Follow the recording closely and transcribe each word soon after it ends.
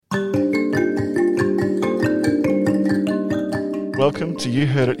Welcome to You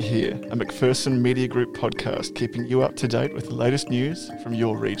Heard It Here, a McPherson Media Group podcast keeping you up to date with the latest news from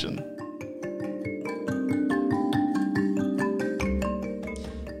your region.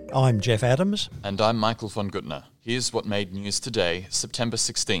 I'm Jeff Adams. And I'm Michael von Guttner. Here's what made news today, September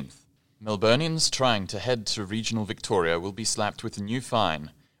 16th. Melburnians trying to head to regional Victoria will be slapped with a new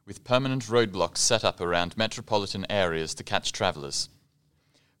fine, with permanent roadblocks set up around metropolitan areas to catch travellers.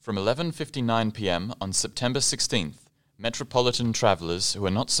 From 11:59pm on September 16th, metropolitan travellers who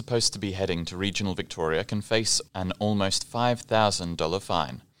are not supposed to be heading to regional Victoria can face an almost $5,000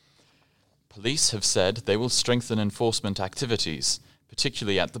 fine. Police have said they will strengthen enforcement activities,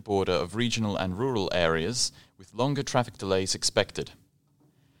 particularly at the border of regional and rural areas, with longer traffic delays expected.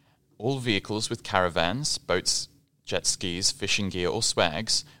 All vehicles with caravans, boats, jet skis, fishing gear or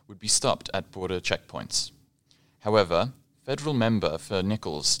swags would be stopped at border checkpoints. However, federal member for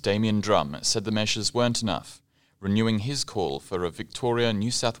Nichols, Damien Drum, said the measures weren't enough, renewing his call for a Victoria-New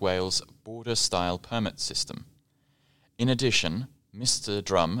South Wales border-style permit system. In addition, Mr.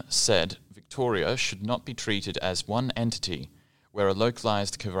 Drum said Victoria should not be treated as one entity where a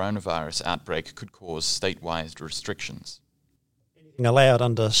localised coronavirus outbreak could cause statewide restrictions. Anything allowed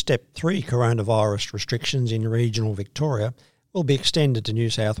under Step 3 coronavirus restrictions in regional Victoria will be extended to New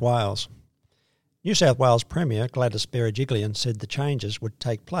South Wales. New South Wales Premier Gladys Berejiklian said the changes would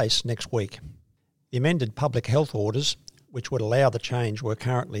take place next week. The amended public health orders, which would allow the change, were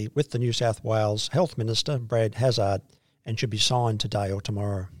currently with the New South Wales Health Minister, Brad Hazzard, and should be signed today or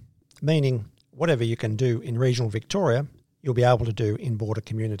tomorrow. Meaning, whatever you can do in regional Victoria, you'll be able to do in border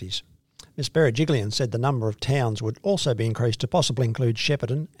communities. Ms Berejiklian said the number of towns would also be increased to possibly include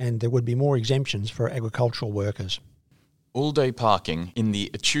Shepparton, and there would be more exemptions for agricultural workers. All-day parking in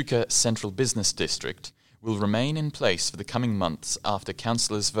the Echuca Central Business District will remain in place for the coming months after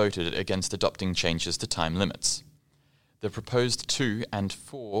councillors voted against adopting changes to time limits. The proposed 2 and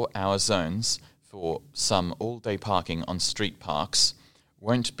 4 hour zones for some all-day parking on street parks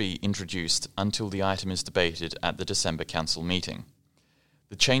won't be introduced until the item is debated at the December council meeting.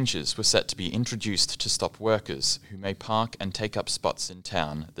 The changes were set to be introduced to stop workers who may park and take up spots in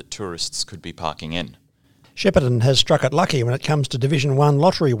town that tourists could be parking in. Shepparton has struck it lucky when it comes to Division 1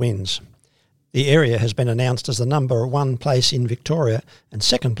 lottery wins. The area has been announced as the number 1 place in Victoria and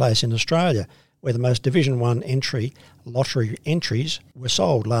second place in Australia, where the most Division 1 lottery entries were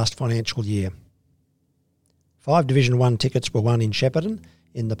sold last financial year. 5 Division 1 tickets were won in Shepparton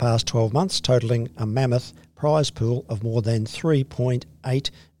in the past 12 months, totalling a mammoth prize pool of more than $3.8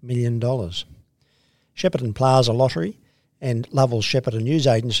 million. Shepparton Plaza Lottery and Lovell's Shepparton News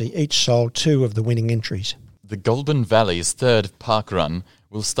Agency each sold 2 of the winning entries. The Goulburn Valley's third park run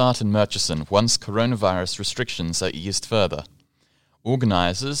will start in Murchison once coronavirus restrictions are eased further.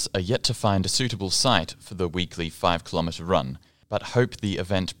 Organisers are yet to find a suitable site for the weekly 5-kilometre run, but hope the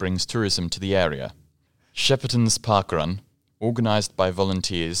event brings tourism to the area. Shepparton's park run, organised by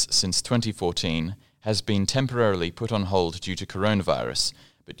volunteers since 2014, has been temporarily put on hold due to coronavirus,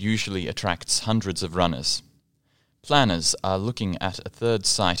 but usually attracts hundreds of runners. Planners are looking at a third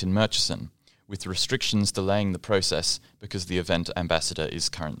site in Murchison, with restrictions delaying the process because the event ambassador is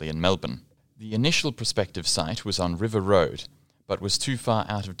currently in Melbourne. The initial prospective site was on River Road, but was too far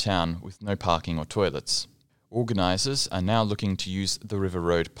out of town with no parking or toilets. Organisers are now looking to use the River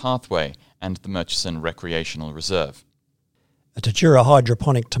Road pathway and the Murchison Recreational Reserve. A Tatura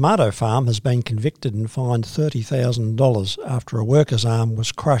hydroponic tomato farm has been convicted and fined $30,000 after a worker's arm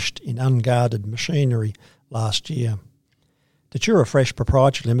was crushed in unguarded machinery last year. Tatura Fresh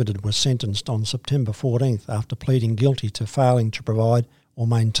Proprietary Limited was sentenced on September 14th after pleading guilty to failing to provide or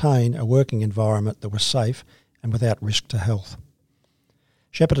maintain a working environment that was safe and without risk to health.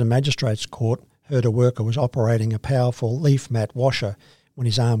 Shepparton Magistrates Court heard a worker was operating a powerful leaf mat washer when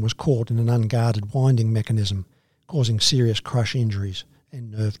his arm was caught in an unguarded winding mechanism, causing serious crush injuries and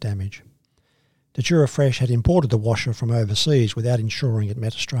nerve damage. Tatura Fresh had imported the washer from overseas without ensuring it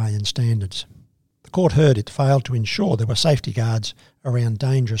met Australian standards. The court heard it failed to ensure there were safety guards around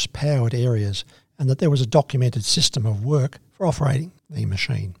dangerous powered areas and that there was a documented system of work for operating the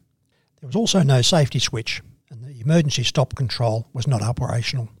machine. There was also no safety switch and the emergency stop control was not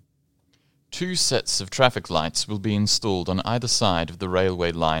operational. 2 sets of traffic lights will be installed on either side of the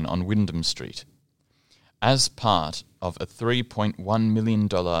railway line on Wyndham Street. As part of a $3.1 million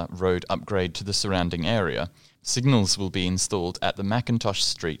road upgrade to the surrounding area, signals will be installed at the Mackintosh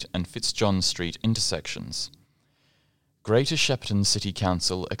Street and Fitzjohn Street intersections. Greater Shepparton City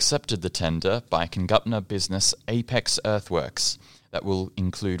Council accepted the tender by Congupna business Apex Earthworks that will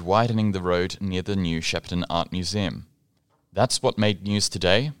include widening the road near the new Shepparton Art Museum. That's what made news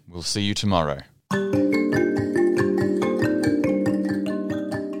today. We'll see you tomorrow.